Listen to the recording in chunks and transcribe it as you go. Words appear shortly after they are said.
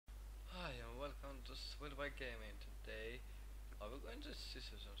we're going to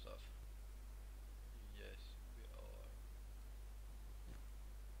scissors and stuff. Yes, we are.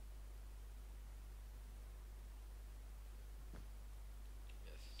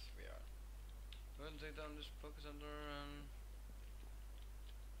 Yes, we are. We're gonna take down this pocket center and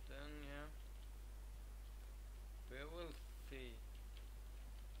then yeah, we will see.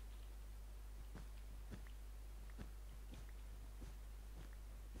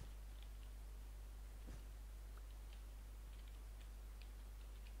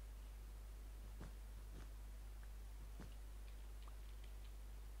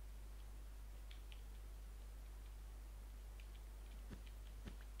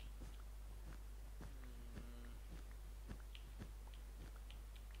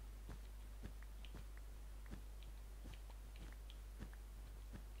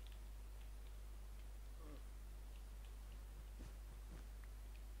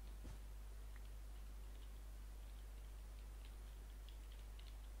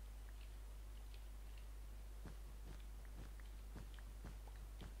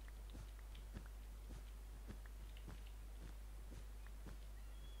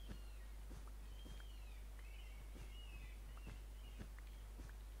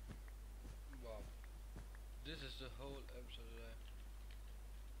 Wow, this is the whole episode today.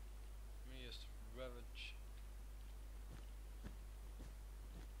 Me just ravage.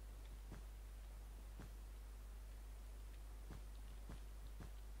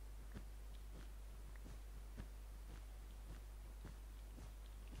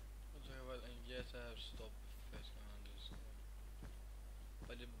 Okay, well, and yes, I have stopped facing on this game.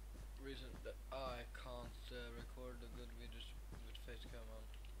 By the reason that I can't record the good videos with facecam on.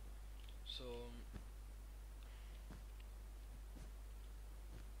 So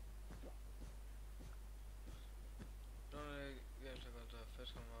the only games I got to have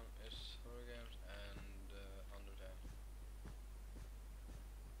facecam on is horror games and Undertale.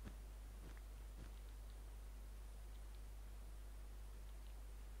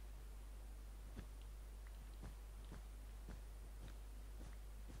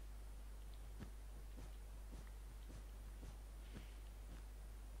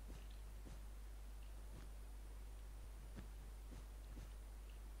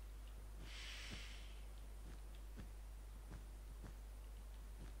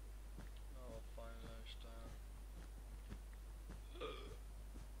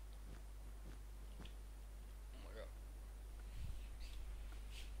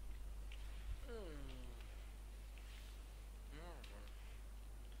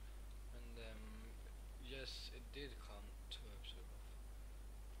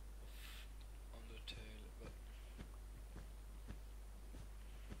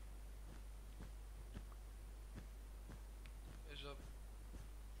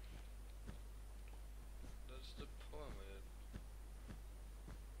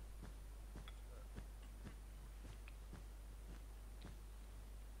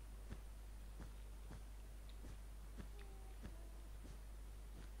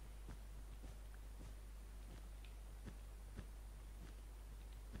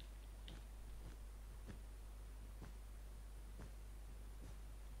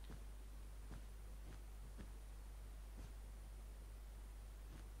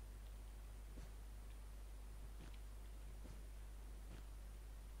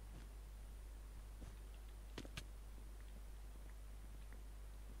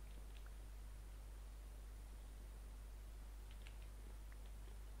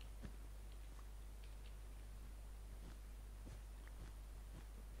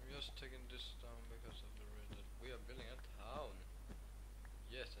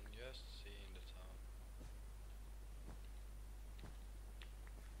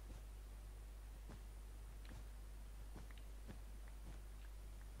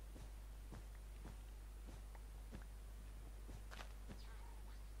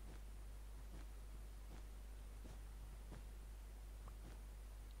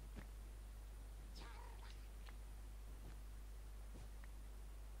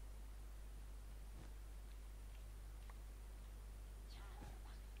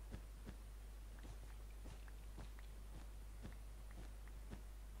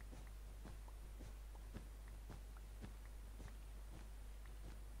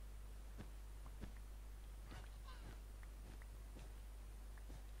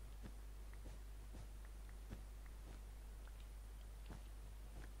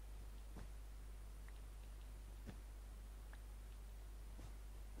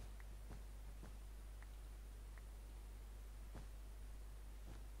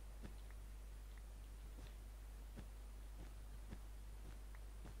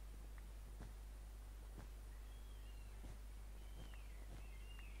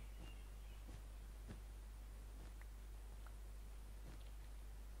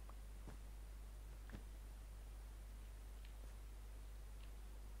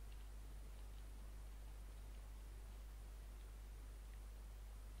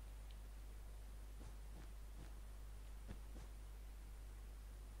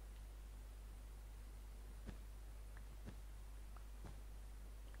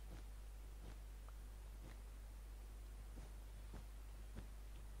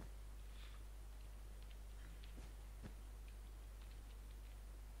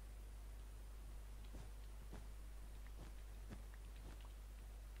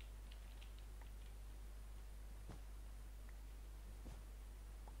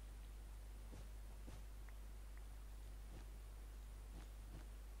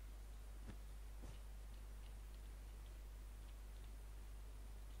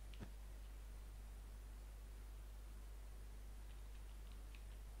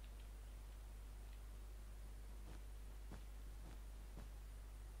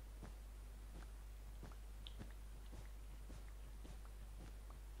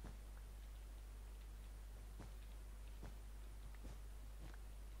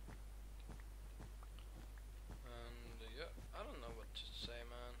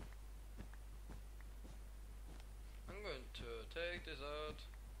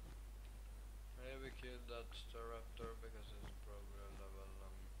 maybe kill that Staraptor because it's probably level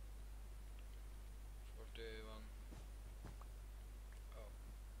 41. Oh.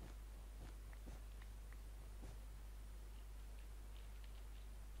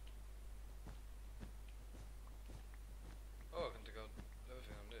 Oh, I can take out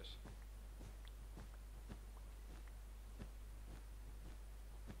everything on this.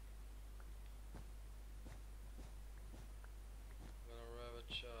 Gonna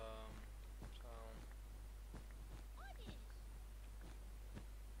ravage town.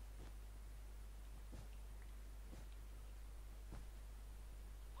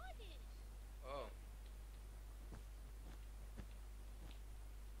 Oh.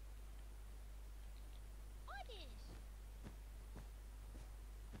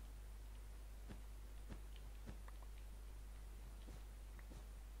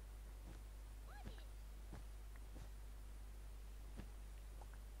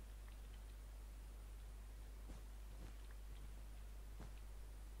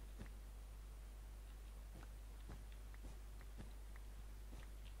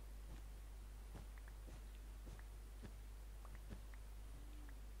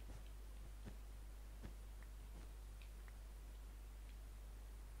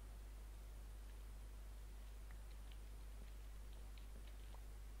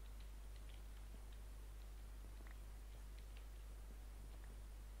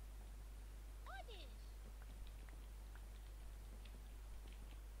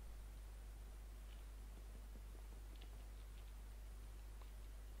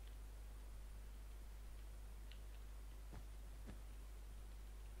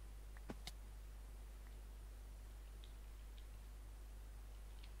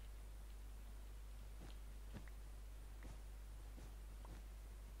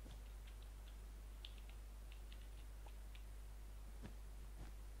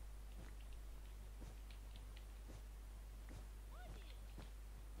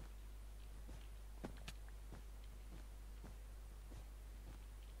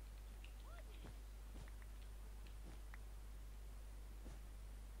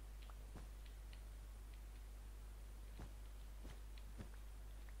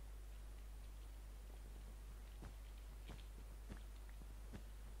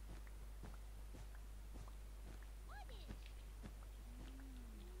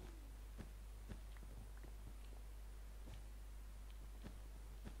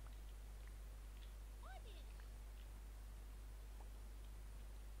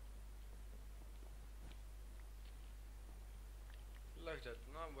 Like that.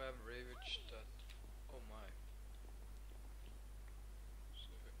 Now we have ravaged that. Oh my.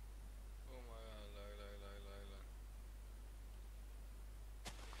 Oh my god, lag.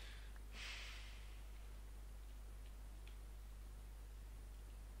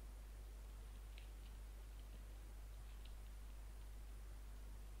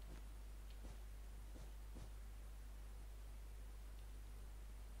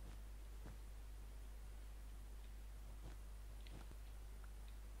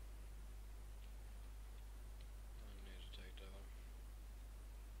 I need to take that one.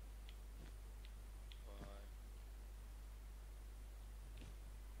 Why?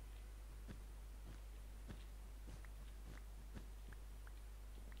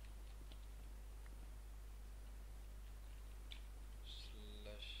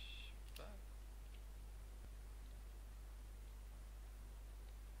 Slash back.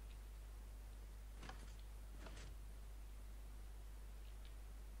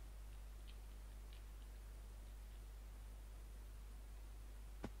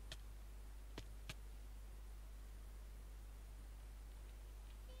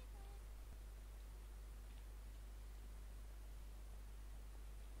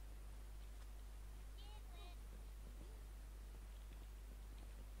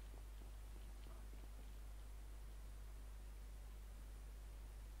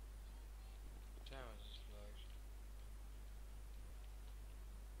 Damn, it just lags.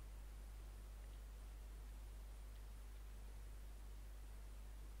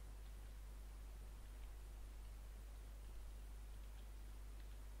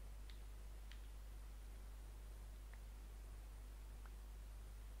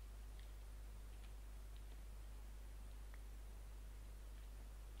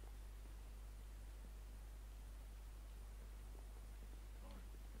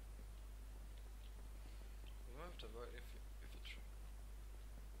 We might have to wait if it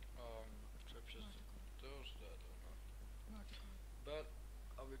scriptures does that or not. But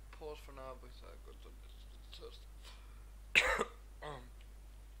I will pause for now because I got to just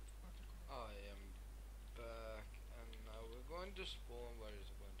I am back and now we're going to spawn. Where is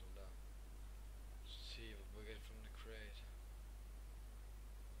the point of that? see what we get from the crate.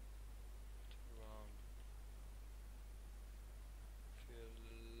 Around. Feel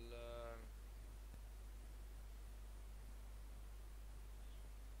learn.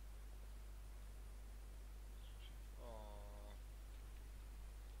 Oh.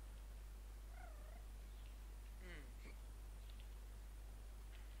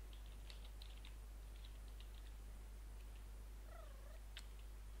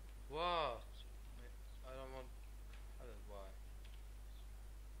 What? I don't want. I don't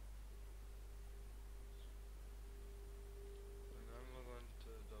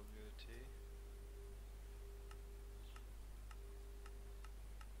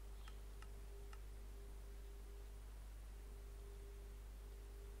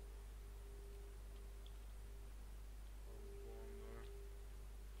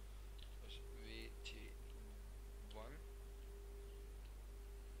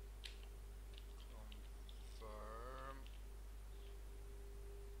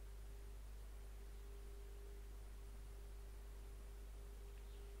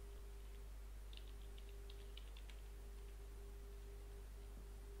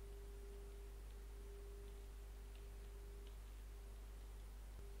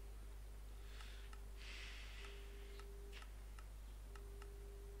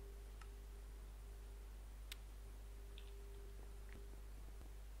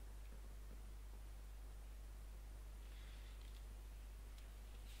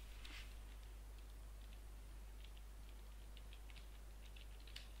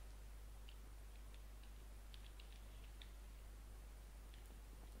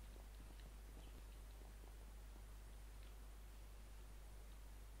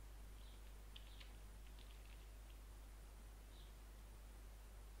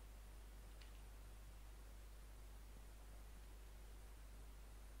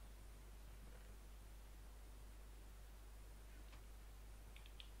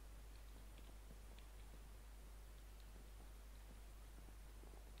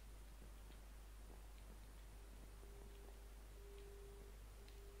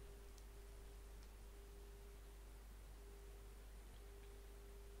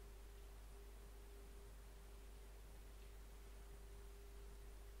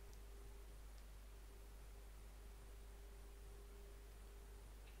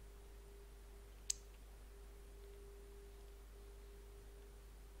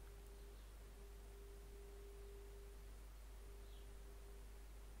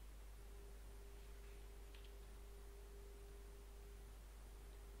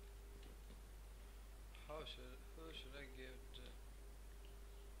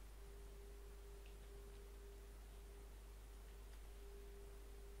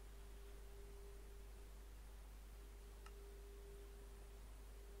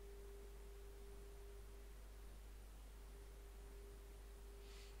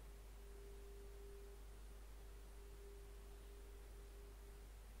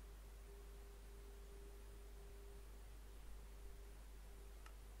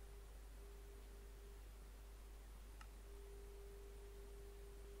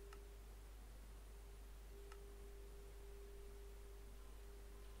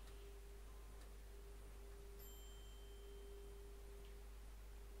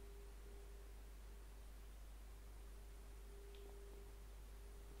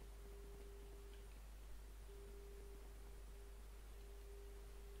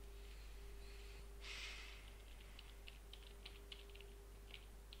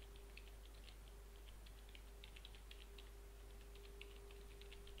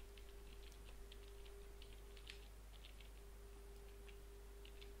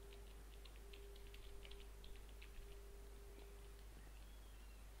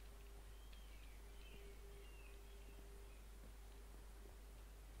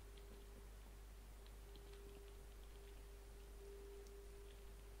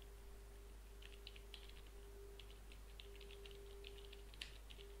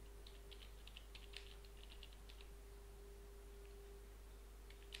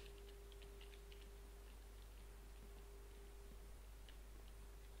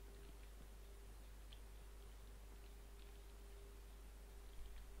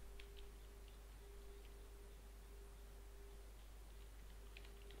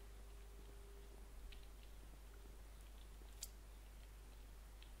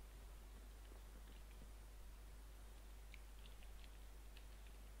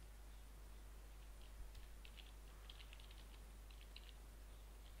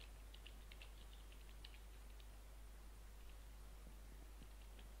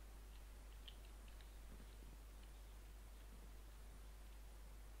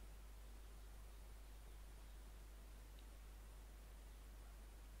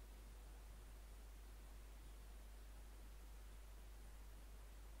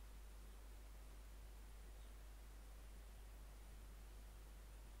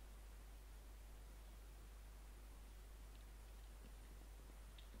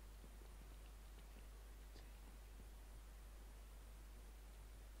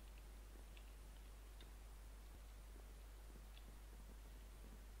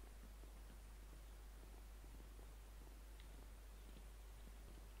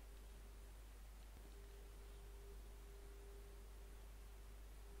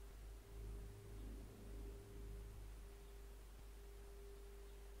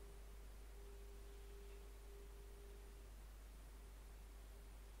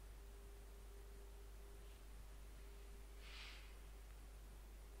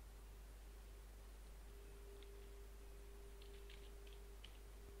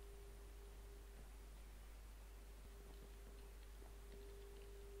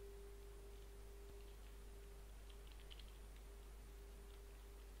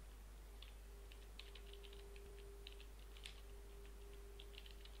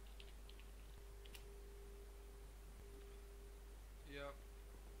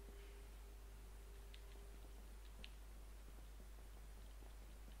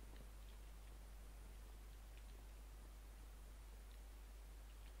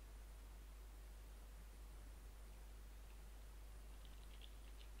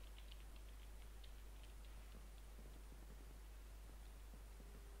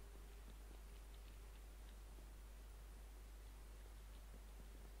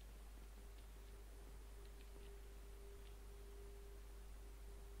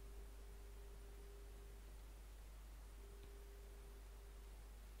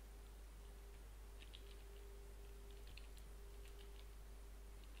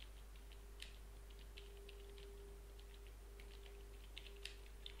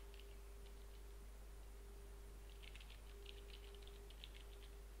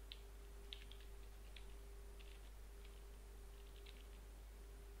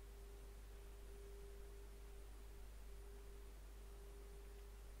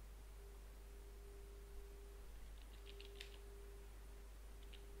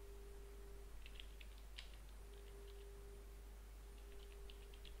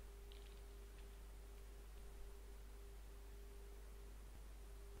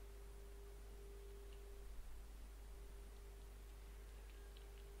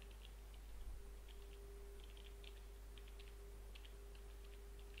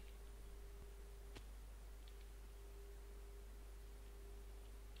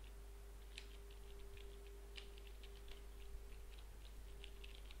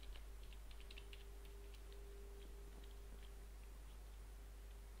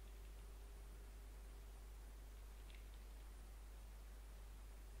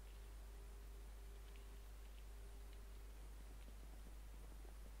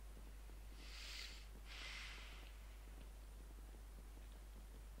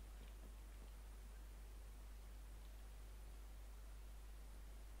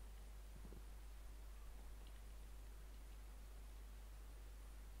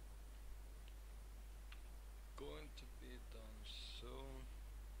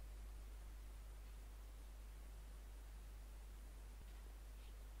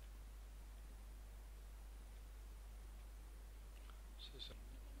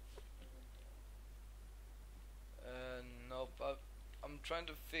trying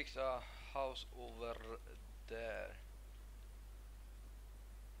to fix a house over there.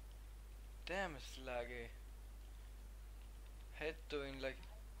 Damn, it's laggy. Hate doing like.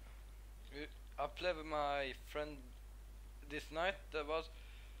 I played with my friend this night. That was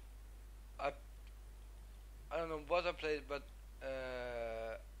I. I don't know what I played, but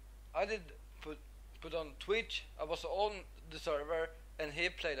I did put on Twitch. I was on the server and he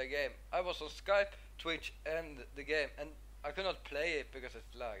played a game. I was on Skype, Twitch, and the game, and I could not play it because it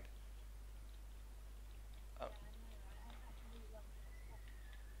lagged.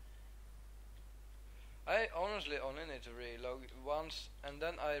 I honestly only need to relog once, and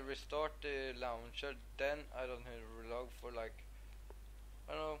then I restart the launcher. Then I don't need to relog for like,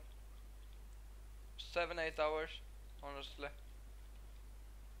 I don't know, 7-8 hours. Honestly.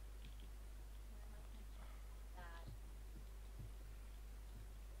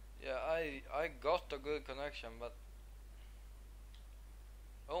 Yeah, I got a good connection, but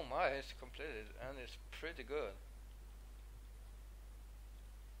oh my, it's completed and it's pretty good.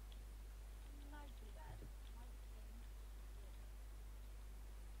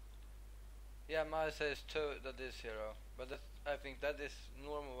 Yeah, mine says too that is 0, but that's, I think that is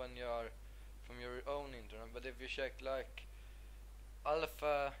normal when you are from your own internet. But if you check like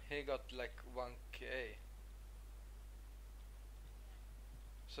Alpha, he got like 1K.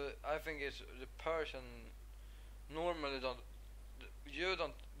 So I think it's the person normally you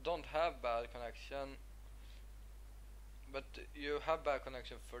don't have bad connection, but you have bad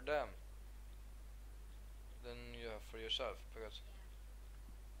connection for them than you have for yourself, because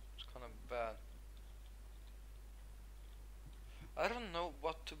it's kind of bad. I don't know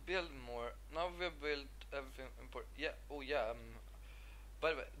what to build more. Now we've built everything important. Yeah, oh yeah. By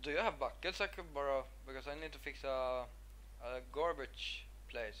the way, do you have buckets I could borrow? Because I need to fix a garbage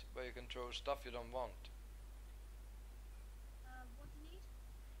place where you can throw stuff you don't want. What do you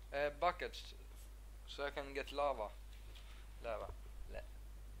need? Buckets, so I can get lava. Lava.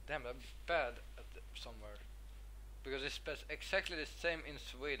 Damn, I'm bad at somewhere. Because it's exactly the same in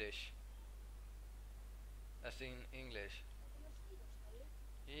Swedish as in English. You're Swedish, are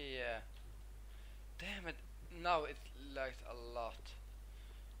you? Yeah. Damn it. Now it lags a lot.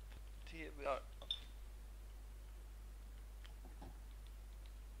 We are.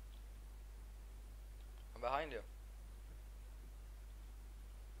 I'm behind you.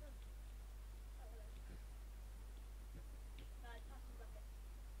 No, I passed the bucket.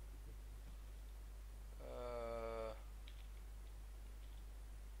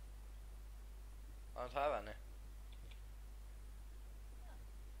 I don't have any.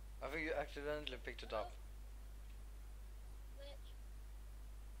 I think you accidentally picked it up. Which?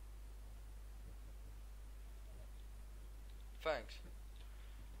 Thanks.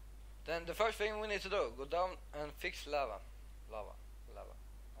 Then the first thing we need to do, go down and fix lava. Lava.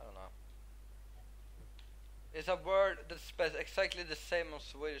 I don't know. It's a word that spells exactly the same in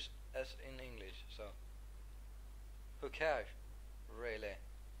Swedish as in English, so who cares? Really.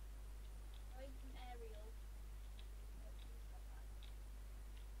 Or even aerial.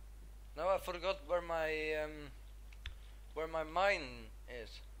 Now I forgot where my mine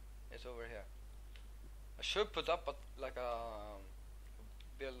is. It's over here. I should put up like a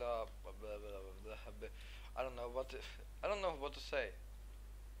build up. I don't know what to say.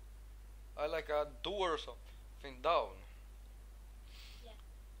 I like a door or something down. Yeah,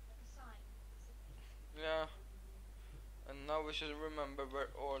 like a sign. Yeah. And now we should remember where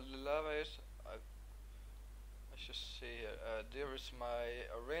all the lava is. I should see here. There is my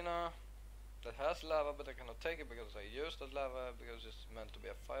arena that has lava, but I cannot take it because I used that lava because it's meant to be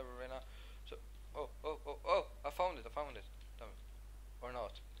a fire arena. So, oh! I found it. Damn it. Or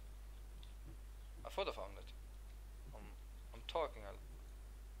not? I thought I found it. I'm talking.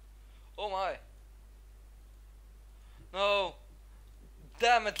 Oh my! No!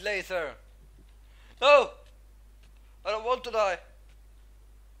 Damn it, laser! No! I don't want to die.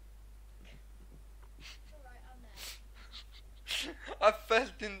 It's alright, I'm there.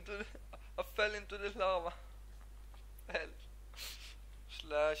 I fell into the lava. Hell.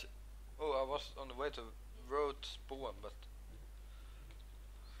 Slash. Oh, I was on the way to road spawn, but.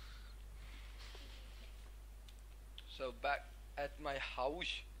 So back at my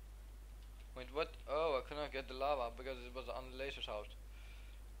house. Wait, what? Oh, I could not get the lava because it was on the laser's house.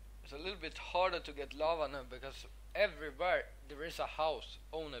 It's a little bit harder to get lava now because everywhere there is a house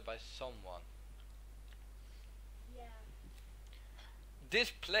owned by someone. Yeah.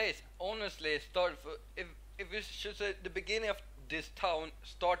 This place honestly started for, if you should say, the beginning of this town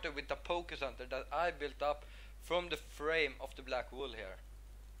started with the poke center that I built up from the frame of the black wool here.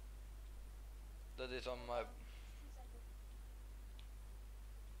 That is on my.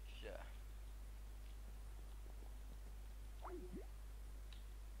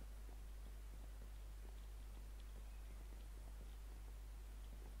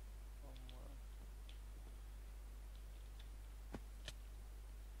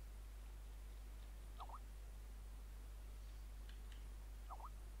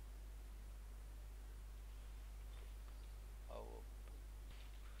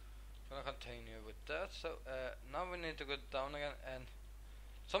 continue with that. So now we need to go down again and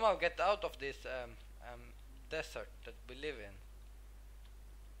somehow get out of this desert that we live in.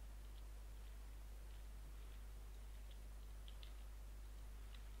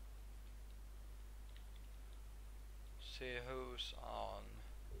 See who's on.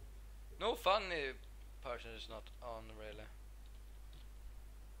 No funny person is not on really.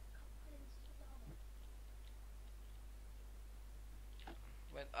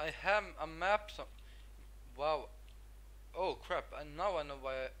 Wait, I have a map. Wow. Oh crap! And now I know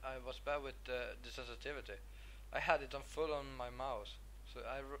why I was bad with the sensitivity. I had it on full on my mouse, so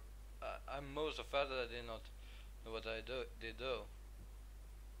I'm most offended I did not know what I did do.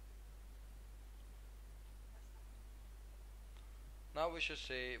 Now we should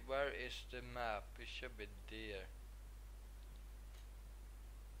see where is the map. It should be there.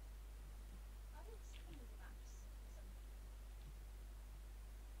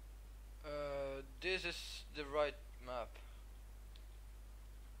 This is the right map.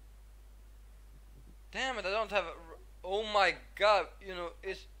 Damn it! I don't have. Oh my god! You know,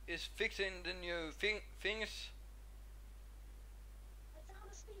 is fixing the new things.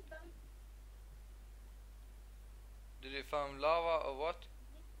 Did you find lava or what?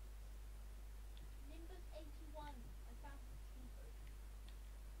 Nimbus 81. I found the speedboat.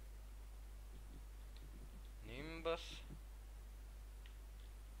 Nimbus?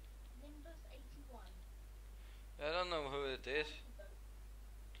 Nimbus 81. I don't know who it is.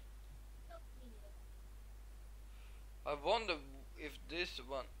 Oh, me neither. I wonder if this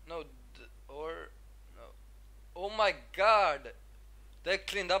one. No, or. No. Oh my god! They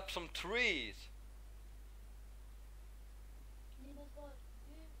cleaned up some trees! Nimbus, what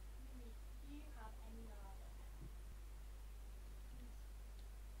do you need? Do you have any lava?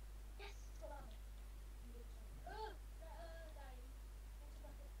 Yes, it's got lava. Oh, dying. What's the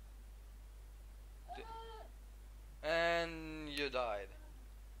bucket? And you died.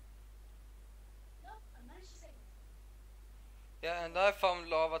 Nope, I managed to save it. Yeah, and I found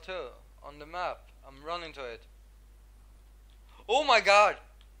lava too on the map. I'm running to it. Oh my god!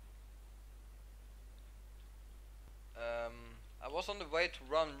 I was on the way to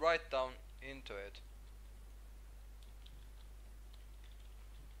run right down into it.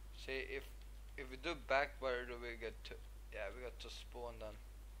 See if we do back, where do we get to? Yeah, we got to spawn then.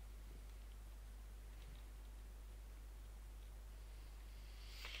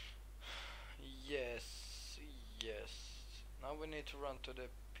 Yes, yes. Now we need to run to the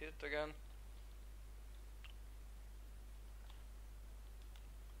pit again.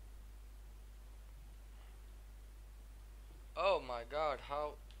 Oh my god,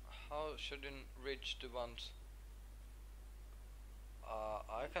 how shouldn't reach the ones?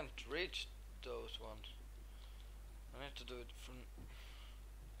 I can't reach those ones. I need to do it from.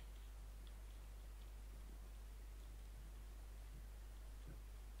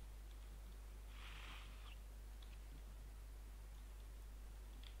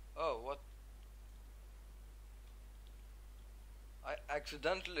 Oh, what? I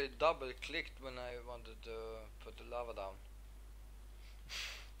accidentally double clicked when I wanted to put the lava down.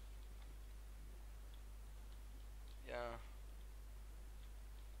 Yeah.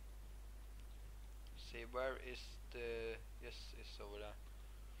 See, where is the. Yes, it's over there.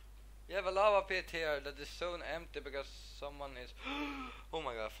 You have a lava pit here that is so empty because someone is. Oh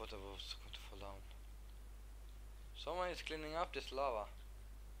my god, I thought I was going to fall down. Someone is cleaning up this lava.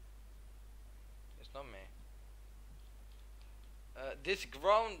 It's not me. This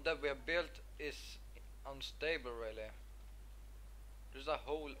ground that we have built is unstable, really. There's a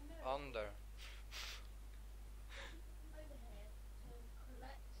hole under. Over here to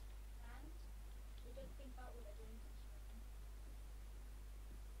collect sand. We don't think about what they're doing to us.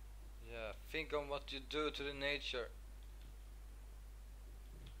 Yeah, think on what you do to the nature.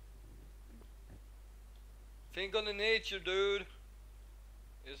 Think on the nature, dude.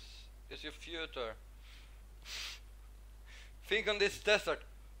 Is your future. Think on this desert.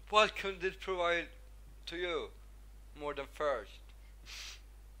 What could it provide to you more than thirst?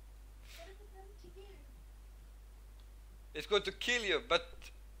 What has it done to you? It's going to kill you, but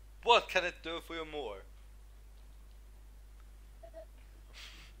what can it do for you more?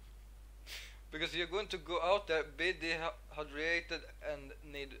 Because you're going to go out there, be dehydrated and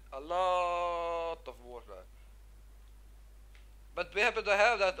need a lot of water. But we happen to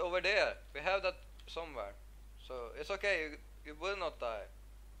have that over there. We have that somewhere. So it's okay, you will not die.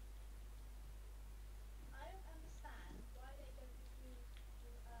 I don't understand why they don't just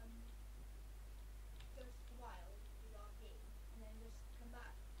go to the wild, do RP, and then just come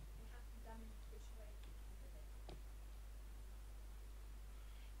back. They have to damage, destroy everything with it.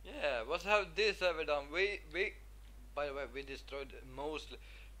 Yeah, what What have this ever done? We by the way, we destroyed mostly.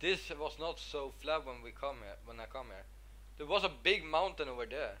 This was not so flat when we come here. When I come here, there was a big mountain over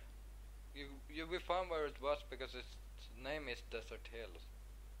there. You will find where it was because its name is Desert Hills.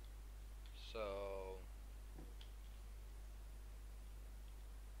 So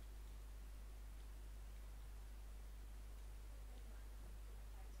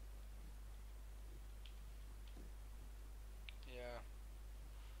yeah.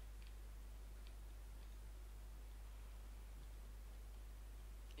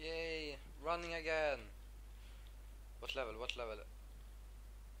 Yay! Running again. What level? What level?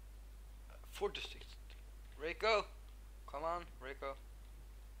 46. Rico, come on, Rico.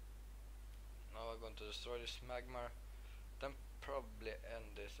 Now I'm going to destroy this magma. Then probably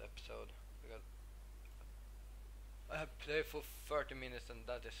end this episode because I have played for 30 minutes and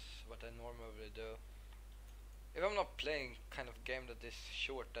that is what I normally do. If I'm not playing kind of game that is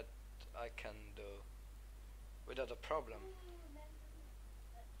short, that I can do without a problem.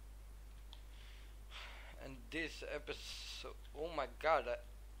 And this episode, oh my god,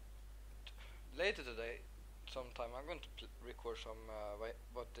 later today, sometime I'm going to record some,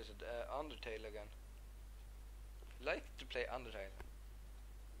 what is it, Undertale again. Like to play Undertale.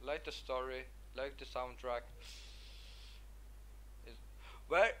 Like the story, like the soundtrack.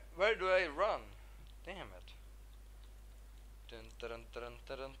 Where do I run? Damn it.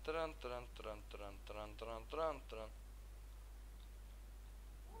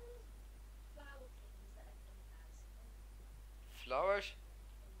 Flowers?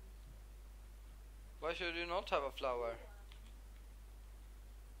 Why should you not have a flower?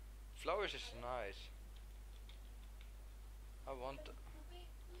 Flowers is nice. I want.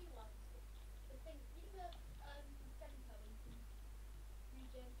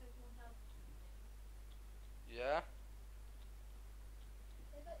 Yeah.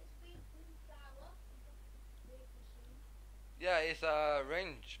 Yeah, it's a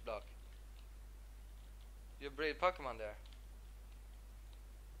range block. You breed Pokemon there.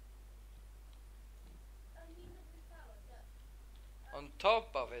 On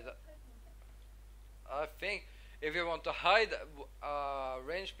top of it, I think if you want to hide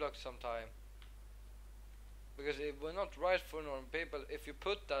range block sometime, because it will not right for normal people. If you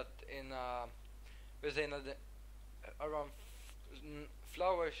put that in within around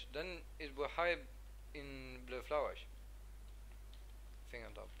flowers, then it will hide in blue flowers. Thing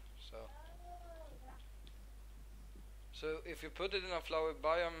on top. So if you put it in a flower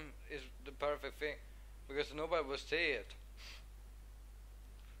biome, is the perfect thing, because nobody will see it.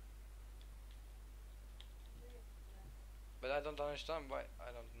 But I don't understand why I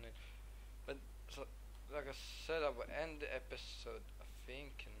don't need. But so, like I said, I will end the episode, I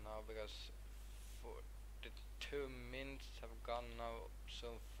think now, because 42 minutes have gone now.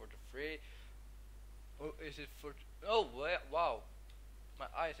 So 43. Oh, is it for? Oh, wow! My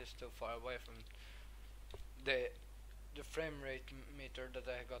eyes is too far away from the frame rate meter that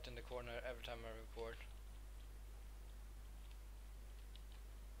I got in the corner every time I record.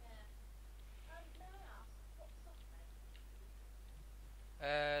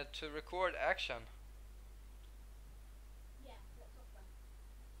 To record action.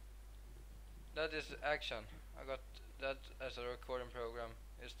 That is action. I got that as a recording program.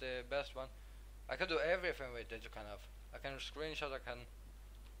 It's the best one. I can do everything with it, kind of. I can screenshot. I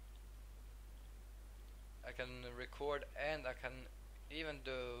can record, and I can even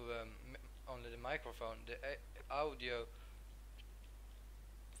do only the microphone, the audio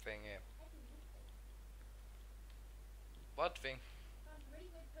thing. What thing?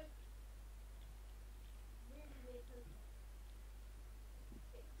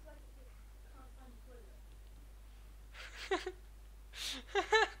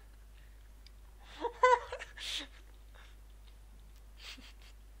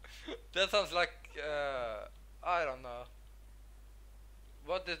 That sounds like I don't know.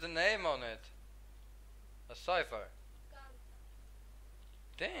 What is the name on it? A cipher.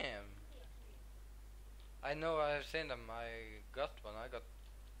 Damn. I know, I have seen them. I got one.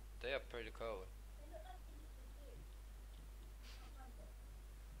 They are pretty cool.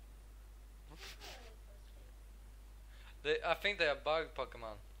 I think they are bug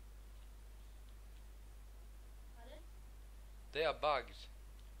Pokemon. They are bugs.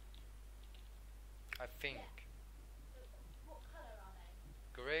 I think. What colour are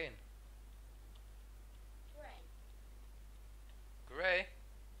they? Green. Grey. Grey?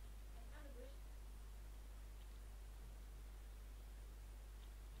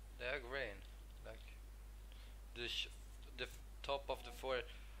 They are green. Like the top of the forest.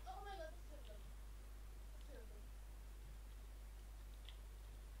 Oh my god, there's two of them. There's two of them.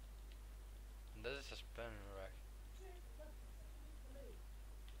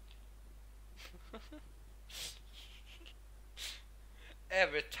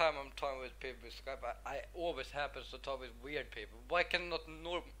 every time I'm talking with people with Skype, I always happens to talk with weird people. Why cannot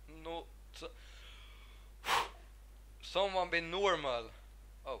someone be normal?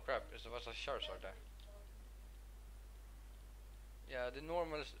 Oh crap, there was a Charizard there. Yeah, the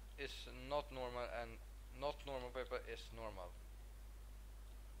normal is not normal, and not normal people is normal.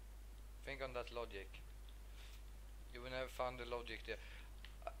 Think on that logic. You will never find the logic there.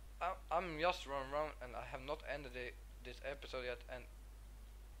 I'm just running around and I have not ended this episode yet, and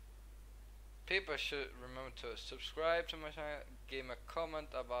people should remember to subscribe to my channel, give me a comment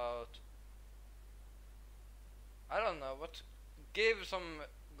about, I don't know what, give some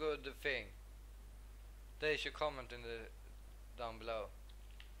good thing. They should comment in the down below.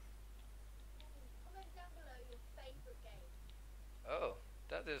 Comment down below your favorite game. Oh,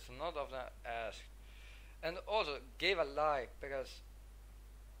 that is not often asked. And also give a like, because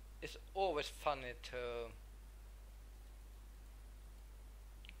it's always funny to,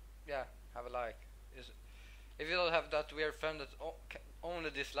 yeah, have a like. If you don't have that weird friend that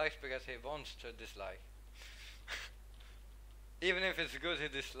only dislikes because he wants to dislike. Even if it's good, he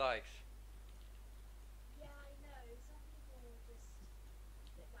dislikes. Yeah, I know. Some people just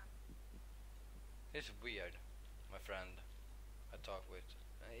a bit wacky. He's weird, my friend I talk with.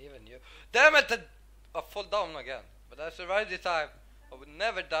 Even you. Damn it! I fall down again. But I survived this time. I would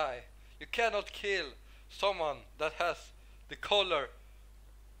never die. You cannot kill someone that has the color.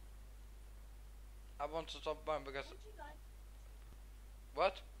 I want to stop buying because... Don't you like?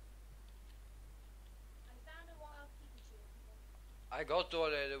 What? I found a wild Pikachu. I got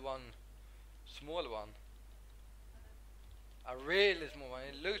already one small one. A really small one.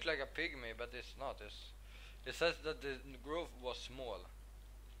 It looks like a pygmy, but it's not. It says that the growth was small.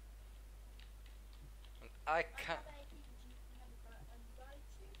 And I can't... have a Pikachu. I have a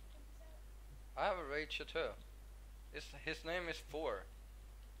Raichu. What is that? I have a Raichu too. His name is 4.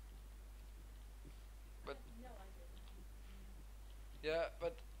 But No idea. yeah,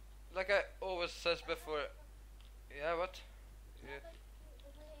 but like I always says before, yeah, what? Yeah.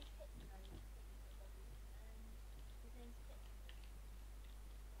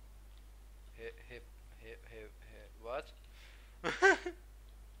 What?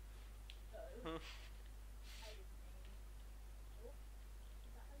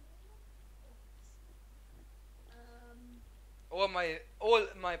 all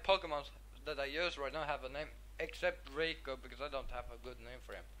my Pokemon that I use right now have a name, except Reiko, because I don't have a good name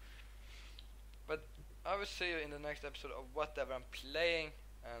for him. But I will see you in the next episode of whatever I'm playing,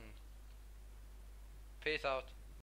 and peace out.